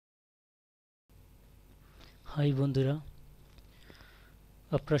High বন্ধুরা,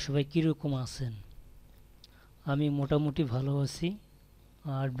 আপনারা সবাই কীরকম আছেন? আমি মোটামুটি ভালো আছি।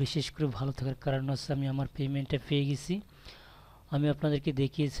 আর বিশেষ করে ভালো থাকার কারণ হচ্ছে আমি আমার পেমেন্টটা পেয়ে গেছি। আমি আপনাদেরকে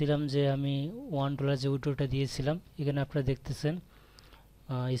দেখিয়েছিলাম যে আমি $1 যে উইথড্রটা দিয়েছিলাম, এখানে আপনারা দেখতেছেন,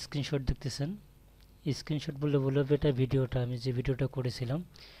 স্ক্রিনশট দেখতেছেন। স্ক্রিনশট বললে বলবে এটা ভিডিওটা, আমি যে ভিডিওটা করেছিলাম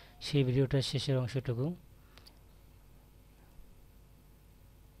সেই ভিডিওটার শেষের অংশটুকু।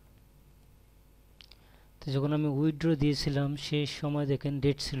 তো যখন আমি উইথড্র দিয়েছিলাম সেই সময় দেখেন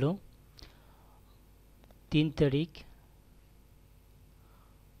ডেট ছিল 3 তারিখ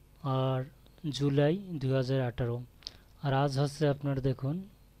আর জুলাই 2018। আর আজ হচ্ছে আপনার দেখুন,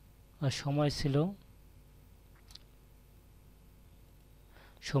 আর সময় ছিল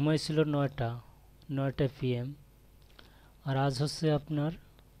 9টা PM। আর আজ হচ্ছে আপনার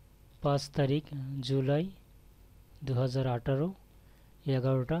 5 তারিখ জুলাই 2018,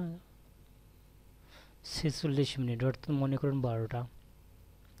 11টা 46 মিনিট, অর্থাৎ মনে করেন 12টা।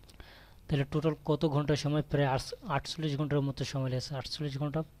 তাহলে টোটাল কত ঘন্টা সময়? প্রায় 48 ঘন্টার মতো সময় লেগেছে। 48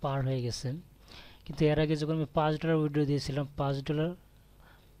 ঘন্টা পার হয়ে গেছে। কিন্তু এর আগে যখন আমি $5 উইথড্র দিয়েছিলাম,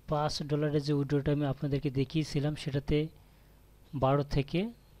 $5 যে উইথড্রটা আমি আপনাদেরকে দেখিয়েছিলাম সেটাতে 12 থেকে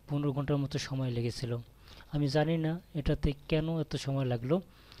 15 ঘন্টার মতো সময় লেগেছিল। আমি জানি না এটাতে কেন এত সময় লাগলো।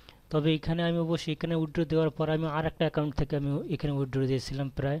 তবে এখানে আমি অবশ্যই এখানে উইথড্র দেওয়ার পর আমি আর একটা অ্যাকাউন্ট থেকে আমি এখানে উইথড্র দিয়েছিলাম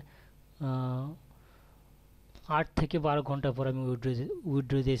প্রায় 8 থেকে 12 ঘন্টা পর আমি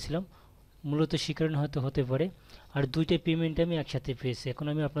উইথড্র দিয়েছিলাম। মূলত সে কারণে হয়তো হতে পারে। আর দুইটা পেমেন্ট আমি একসাথে পেয়েছি। এখন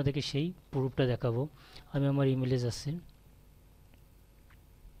আমি আপনাদেরকে সেই প্রুফটা দেখাবো। আমি আমার ইমেলে যাচ্ছি।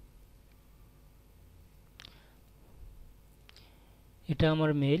 এটা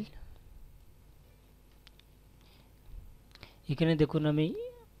আমার মেল। এখানে দেখুন আমি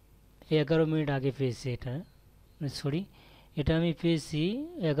 11 মিনিট আগে পেয়েছি। এটা আমি পেয়েছি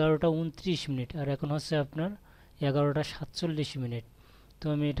 11টা 29 মিনিট, আর এখন হচ্ছে আপনার 11টা 47 মিনিট। তো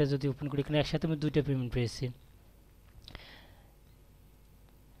আমি এটা যদি ওপেন করি, এখানে একসাথে আমি দুইটা পেমেন্ট পেয়েছি।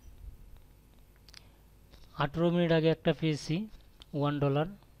 18 মিনিট আগে একটা পেয়েছি $1।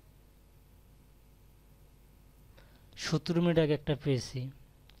 17 মিনিট আগে একটা পেয়েছি,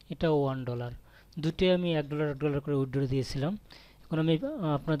 এটাও $1। দুটোই আমি $1 করে উইথড্র দিয়েছিলাম। এখন আমি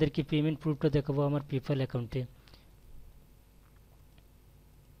আপনাদেরকে পেমেন্ট প্রুফটা দেখাবো আমার পেপ্যাল অ্যাকাউন্টে।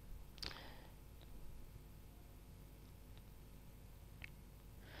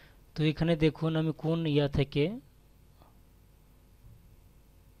 তো এখানে দেখুন আমি কোন ইয়া থেকে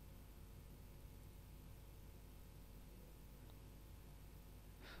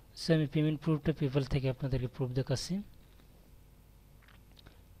আমি পেমেন্ট প্রুফটা পেপ্যাল থেকে আপনাদেরকে প্রুফ দেখাচ্ছি।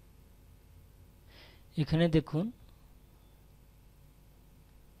 এখানে দেখুন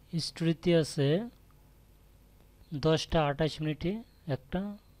স্টোরিতে আছে 10টা 28 মিনিটে একটা,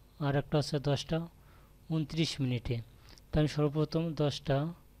 আর একটা আছে 10টা 29 মিনিটে। তো আমি সর্বপ্রথম 10টা,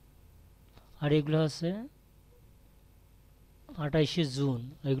 আর এগুলো আছে 28শে জুন,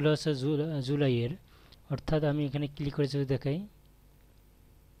 এগুলো আছে জুলাইয়ের। অর্থাৎ আমি এখানে ক্লিক করে যদি দেখাই,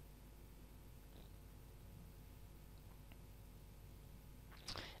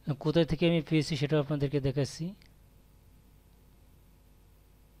 কোথায় থেকে আমি পেয়েছি সেটা আপনাদেরকে দেখাচ্ছি।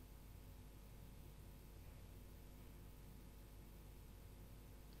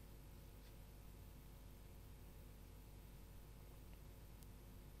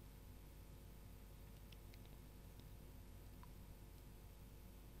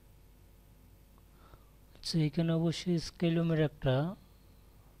 আচ্ছা, এখানে অবশ্যই স্কাইলমের একটা,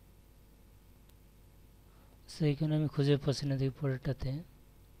 এখানে আমি খুঁজে পাচ্ছি না, দেখি পরেরটাতে।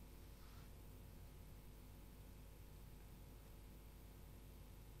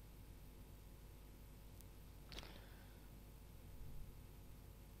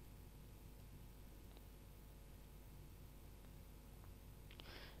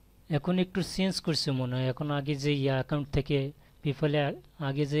 এখন একটু চেঞ্জ করছে মনে হয়। এখন আগে যে অ্যাকাউন্ট থেকে পেপ্যালে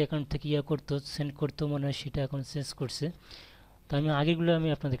আগে যে অ্যাকাউন্ট থেকে করতো, সেন্ড করতো মনে হয়, সেটা এখন চেঞ্জ করছে। তো আমি আগেগুলো আমি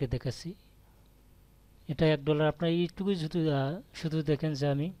আপনাদেরকে দেখাচ্ছি। এটা $1। আপনার এইটুকুই শুধু দেখেন যে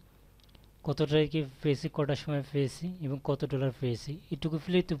আমি কত টাকা পেয়েছি, কটার সময় পেয়েছি এবং কত ডলার পেয়েছি। এটুকু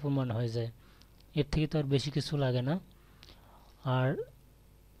পেলেই তো প্রমাণ হয়ে যায়, এর থেকে তো আর বেশি কিছু লাগে না। আর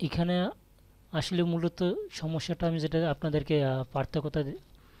এখানে আসলে মূলত সমস্যাটা আমি যেটা আপনাদেরকে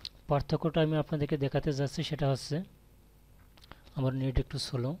পার্থক্যটা আমি আপনাদেরকে দেখাতে যাচ্ছি, সেটা হচ্ছে আমার নেট একটু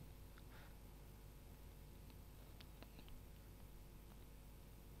স্লো।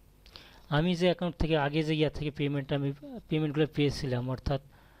 আমি যে অ্যাকাউন্ট থেকে আগে যে থেকে পেমেন্টগুলো পেয়েছিলাম, অর্থাৎ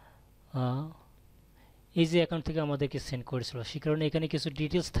এই যে অ্যাকাউন্ট থেকে আমাদেরকে সেন্ড করেছিল, সে কারণে এখানে কিছু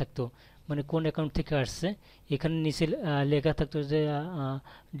ডিটেলস থাকতো, মানে কোন অ্যাকাউন্ট থেকে আসছে। এখানে নিচে লেখা থাকতো যে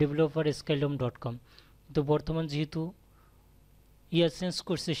developer skylom.com। তো বর্তমান যেহেতু ইয়ার চেঞ্জ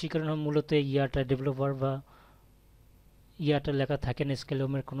করছে সে কারণে মূলত ইয়াটা ডেভেলপার বা ইয়াটা লেখা থাকে না,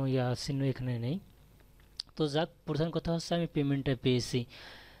 স্কাইলমের কোনো ইয়া চিহ্ন এখানে নেই। তো যাক, প্রধান কথা হচ্ছে আমি পেমেন্টটা পেয়েছি।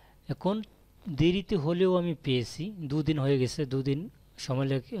 এখন দেরিতে হলেও আমি পেয়েছি, 2 দিন হয়ে গেছে, 2 দিন সময়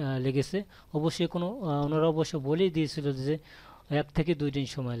লেগেছে। অবশ্যই কোনো ওনারা অবশ্য বলেই দিয়েছিল যে 1 থেকে 2 দিন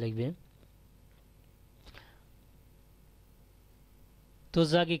সময় লাগবে। তো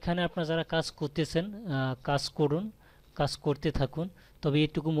যাক, এখানে আপনারা যারা কাজ করতেছেন কাজ করুন, কাজ করতে থাকুন। তবে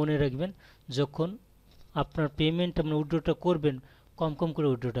এটুকু মনে রাখবেন, যখন আপনার পেমেন্ট আপনি উইথড্রটা করবেন, কম কম করে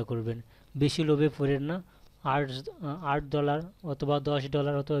উইথড্রটা করবেন, বেশি লোভে পড়েন না। $8 অথবা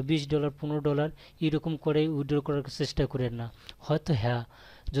 $10 অথবা $20 $15 এরকম করে উইথড্র করার চেষ্টা করেন না। হয়তো হ্যাঁ,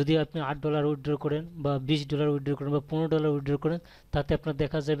 যদি আপনি $8 উইথড্র করেন বা $20 উইথড্র করেন বা $15 উইথড্র করেন, তাতে আপনার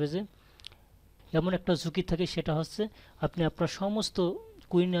দেখা যাবে যে এমন একটা ঝুঁকি থাকে, সেটা হচ্ছে আপনি আপনার সমস্ত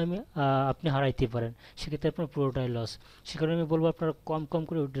কুইন আপনি হারাইতে পারেন, সেক্ষেত্রে আপনার পুরোটাই লস। সে কারণে আমি বলবো আপনারা কম কম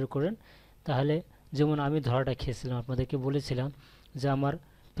করে উইথড্র করেন। তাহলে যেমন আমি ধরাটা খেয়েছিলাম, আপনাদেরকে বলেছিলাম যে আমার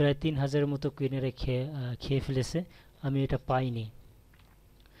প্রায় 3000 মতো কুইনেরা খেয়ে ফেলেছে, আমি এটা পাইনি।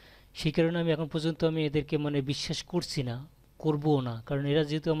 সেই কারণে আমি এখন পর্যন্ত আমি এদেরকে মানে বিশ্বাস করছি না, করবও না। কারণ এরা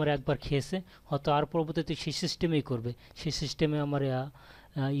যেহেতু আমার একবার খেয়েছে, হয়তো আর পরবর্তীতে সেই সিস্টেমেই করবে, সেই সিস্টেমে আমার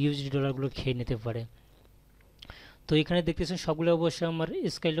ইউএসডি ডলারগুলো খেয়ে নিতে পারে। তো এখানে দেখতেছেন সবগুলো অবশ্যই আমার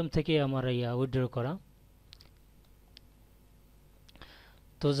স্কাইলম থেকে আমার উইথড্র করা।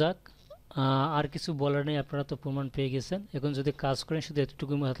 তো যাক, আর কিছু বলার নেই, আপনারা তো প্রমাণ পেয়ে গেছেন। এখন যদি কাজ করেন শুধু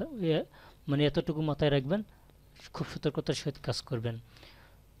এতটুকু মানে এতটুকু মাথায় রাখবেন, খুব সতর্কতার সহিত কাজ করবেন।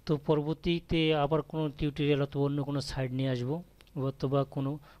 তো পরবর্তীতে আবার কোনো টিউটোরিয়াল অথবা অন্য কোনো সাইট নিয়ে আসবো, অথবা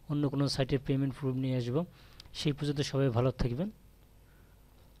অন্য কোনো সাইটের পেমেন্ট প্রুফ নিয়ে আসবো। সেই পর্যন্ত সবাই ভালো থাকবেন।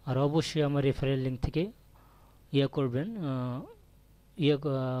 আর অবশ্যই আমার রেফারেল লিঙ্ক থেকে করবেন,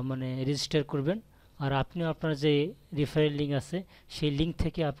 মানে রেজিস্টার করবেন। আর আপনি আপনার যে রেফারেল লিঙ্ক আছে, সেই লিঙ্ক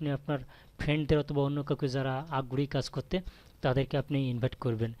থেকে আপনি আপনার ফ্রেন্ডদের অথবা অন্য কাউকে যারা আগ্রহী কাজ করতে, তাদেরকে আপনি ইনভাইট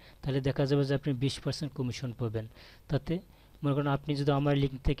করবেন। তাহলে দেখা যাবে যে আপনি 20% কমিশন পাবেন। তাতে মনে করেন আপনি যদি আমার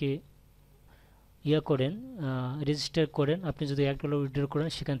লিঙ্ক থেকে করেন, রেজিস্টার করেন, আপনি যদি $1 উইথড্র করেন,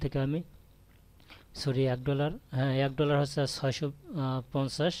 সেখান থেকে আমি $1, হ্যাঁ $1 হচ্ছে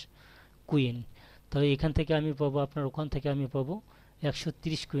 650 কুইন। তবে এখান থেকে আমি পাবো, আপনার ওখান থেকে আমি পাবো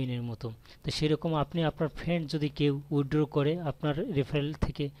 130 কুইনের মতো। তো সেরকম আপনি আপনার ফ্রেন্ড যদি কেউ উইথড্র করে আপনার রেফারেল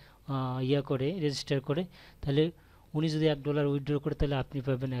থেকে করে রেজিস্টার করে, তাহলে উনি যদি $1 উইথড্র করে, তাহলে আপনি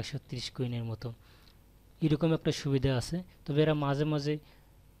পাবেন 130 কুইনের মতো। এরকম একটা সুবিধা আছে। তবে এরা মাঝে মাঝে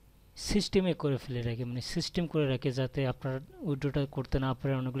সিস্টেমে করে ফেলে রাখে, মানে সিস্টেম করে রাখে যাতে আপনার উইথড্রটা করতে না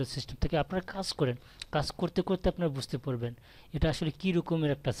পারেন। অনেকগুলো সিস্টেম থেকে আপনারা কাজ করেন, কাজ করতে করতে আপনারা বুঝতে পারবেন এটা আসলে কী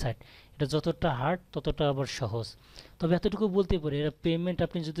রকমের একটা সাইট। এটা যতটা হার্ড ততটা আবার সহজ। তবে এতটুকু বলতে পারি, এরা পেমেন্ট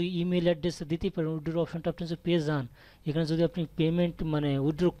আপনি যদি ইমেল অ্যাড্রেসে দিতে পারেন, উইথড্র অপশনটা আপনি যদি পেয়ে যান, এখানে যদি আপনি পেমেন্ট মানে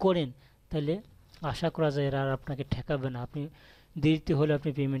উইথড্র করেন, তাহলে আশা করা যায় এরা আর আপনাকে ঠেকাবে না। আপনি দেরিতে হলে আপনি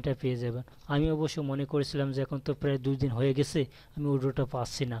পেমেন্টটা পেয়ে যাবেন। আমি অবশ্য মনে করেছিলাম যে এখন তো প্রায় 2 দিন হয়ে গেছে, আমি উইথড্রটা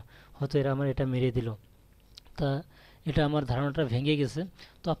পাচ্ছি না, হয়তো এরা আমার এটা মেরে দিল। তা এটা আমার ধারণাটা ভেঙে গেছে।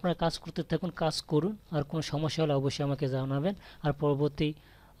 তো আপনারা কাজ করতে থাকুন, কাজ করুন। আর কোনো সমস্যা হলে অবশ্যই আমাকে জানাবেন। আর পরবর্তী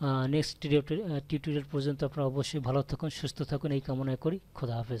নেক্সট টিউটোরিয়াল পর্যন্ত আপনারা অবশ্যই ভালো থাকুন, সুস্থ থাকুন, এই কামনা করি।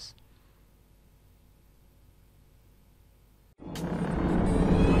 খোদা হাফেজ।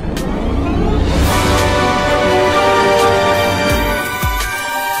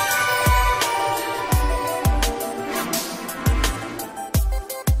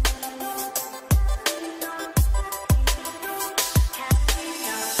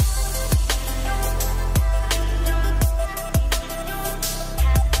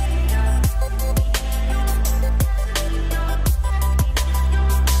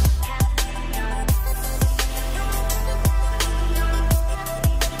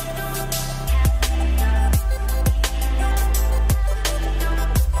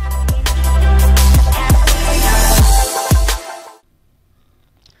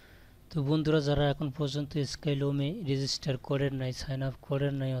 তো বন্ধুরা, যারা এখন পর্যন্ত স্কাইলমে রেজিস্টার করেন নাই, সাইন আপ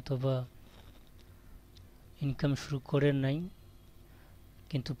করেন নাই, অথবা ইনকাম শুরু করেন নাই,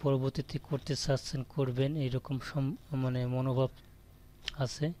 কিন্তু পরবর্তীতে করতে চাচ্ছেন, করবেন এরকম মানে মনোভাব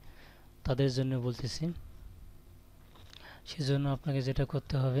আছে, তাদের জন্য বলতেছি। সেজন্য আপনাকে যেটা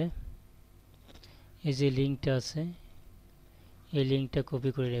করতে হবে, এই যে লিঙ্কটা আছে, এই লিঙ্কটা কপি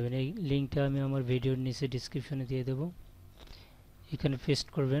করে নেবেন। এই লিঙ্কটা আমি আমার ভিডিওর নিচে ডিসক্রিপশনে দিয়ে দেব, এখানে পেস্ট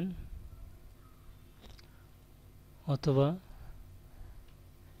করবেন, অথবা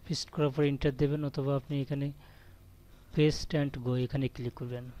পেস্ট করার পর এন্টার দেবেন, অথবা আপনি এখানে পেস্ট অ্যান্ড গো এখানে ক্লিক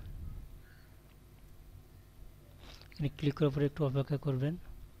করবেন। এখানে ক্লিক করার পর একটু অপেক্ষা করবেন।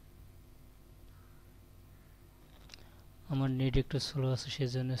 আমার নেট একটু স্লো আছে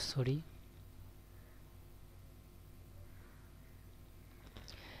সেজন্য সরি।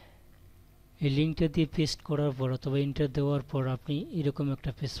 এই লিঙ্কটা দিয়ে পেস্ট করার পর অথবা এন্টার দেওয়ার পর আপনি এরকম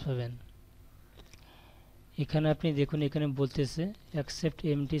একটা পেজ পাবেন। এখানে আপনি দেখুন, এখানে বলতেছে accept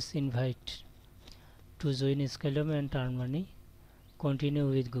এমটিস invite to join স্কাইলম and earn money, continue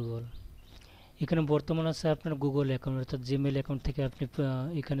with Google. এখানে বর্তমান আছে আপনার গুগল অ্যাকাউন্ট, অর্থাৎ জিমেল অ্যাকাউন্ট থেকে আপনি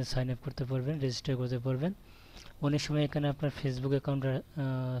এখানে সাইন আপ করতে পারবেন, রেজিস্টার করতে পারবেন। অনেক সময় এখানে আপনার ফেসবুক অ্যাকাউন্ট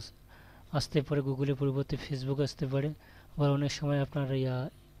আসতে পারে, গুগলের পরিবর্তে ফেসবুক আসতে পারে, আবার অনেক সময় আপনার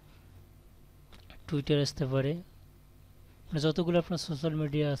টুইটার আসতে পারে। মানে যতগুলো আপনার সোশ্যাল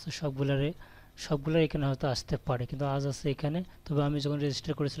মিডিয়া আছে সবগুলোর এখানে হয়তো আসতে পারে, কিন্তু আজ আছে এখানে। তবে আমি যখন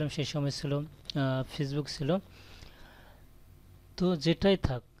রেজিস্টার করেছিলাম সেই সময় ছিল ফেসবুক ছিল। তো যেটাই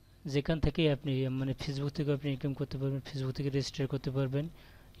থাক, যেখান থেকেই আপনি মানে ফেসবুক থেকে আপনি ইনকাম করতে পারবেন, ফেসবুক থেকে রেজিস্টার করতে পারবেন,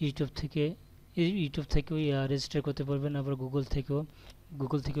 ইউটিউব থেকেও রেজিস্টার করতে পারবেন, আবার গুগল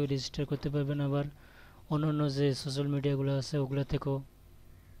থেকেও রেজিস্টার করতে পারবেন, আবার অন্যান্য যে সোশ্যাল মিডিয়াগুলো আছে ওগুলো থেকেও,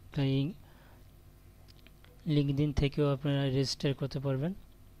 লিঙ্কডইন থেকেও আপনারা রেজিস্টার করতে পারবেন।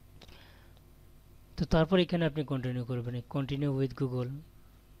 তো তারপর এখানে আপনি কন্টিনিউ করবেন, কন্টিনিউ উইথ গুগল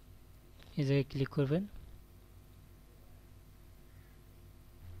এই জায়গায় ক্লিক করবেন।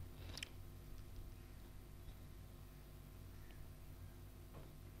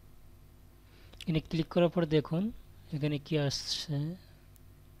 এখানে ক্লিক করার পর দেখুন এখানে কি আসছে।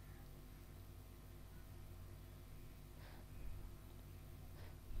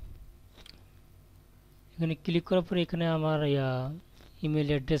 এখানে ক্লিক করার পর এখানে আমার ইমেল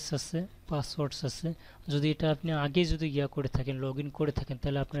অ্যাড্রেস আছে, পাসওয়ার্ডস আছে। যদি এটা আপনি আগে যদি করে থাকেন, লগ ইন করে থাকেন,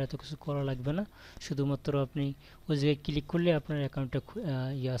 তাহলে আপনার এত কিছু করা লাগবে না। শুধুমাত্র আপনি ওই জায়গায় ক্লিক করলে আপনার অ্যাকাউন্টটা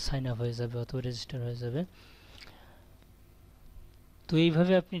সাইন আপ হয়ে যাবে অথবা রেজিস্টার হয়ে যাবে। তো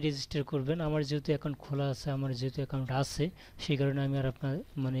এইভাবে আপনি রেজিস্টার করবেন। আমার যেহেতু অ্যাকাউন্ট খোলা আছে, আমার যেহেতু অ্যাকাউন্ট আছে, সেই কারণে আমি আর আপনার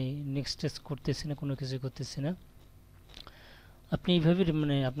মানে নেক্সট স্টেজ করতেছি না, কোনো কিছু করতেছি না। আপনি এইভাবে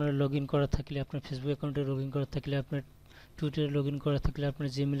মানে আপনার লগ ইন করা থাকলে, আপনার ফেসবুক অ্যাকাউন্টে লগ ইন করা থাকলে, আপনার টুইটারে লগ ইন করা থাকলে, আপনার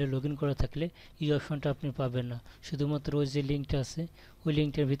জিমেলে লগ ইন করা থাকলে এই অপশনটা আপনি পাবেন না। শুধুমাত্র ওই যে লিঙ্কটা আছে ওই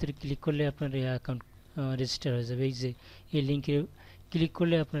লিঙ্কটার ভিতরে ক্লিক করলে আপনার এই অ্যাকাউন্ট রেজিস্টার হয়ে যাবে। এই যে এই লিঙ্কে ক্লিক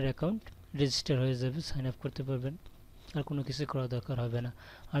করলে আপনার অ্যাকাউন্ট রেজিস্টার হয়ে যাবে, সাইন আপ করতে পারবেন, আর কোনো কিছু করা দরকার হবে না।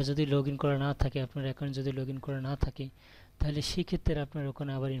 আর যদি লগ ইন করা না থাকে, আপনার অ্যাকাউন্ট যদি লগ ইন করা না থাকে, তাহলে সেক্ষেত্রে আপনার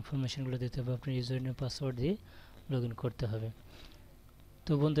ওখানে আবার ইনফরমেশনগুলো দিতে হবে, আপনার ইউজার নেম পাসওয়ার্ড দিয়ে লগ ইন করতে হবে।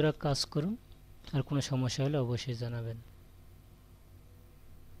 তো বন্ধুরা কাজ করুন, আর কোনো সমস্যা হলে অবশ্যই জানাবেন।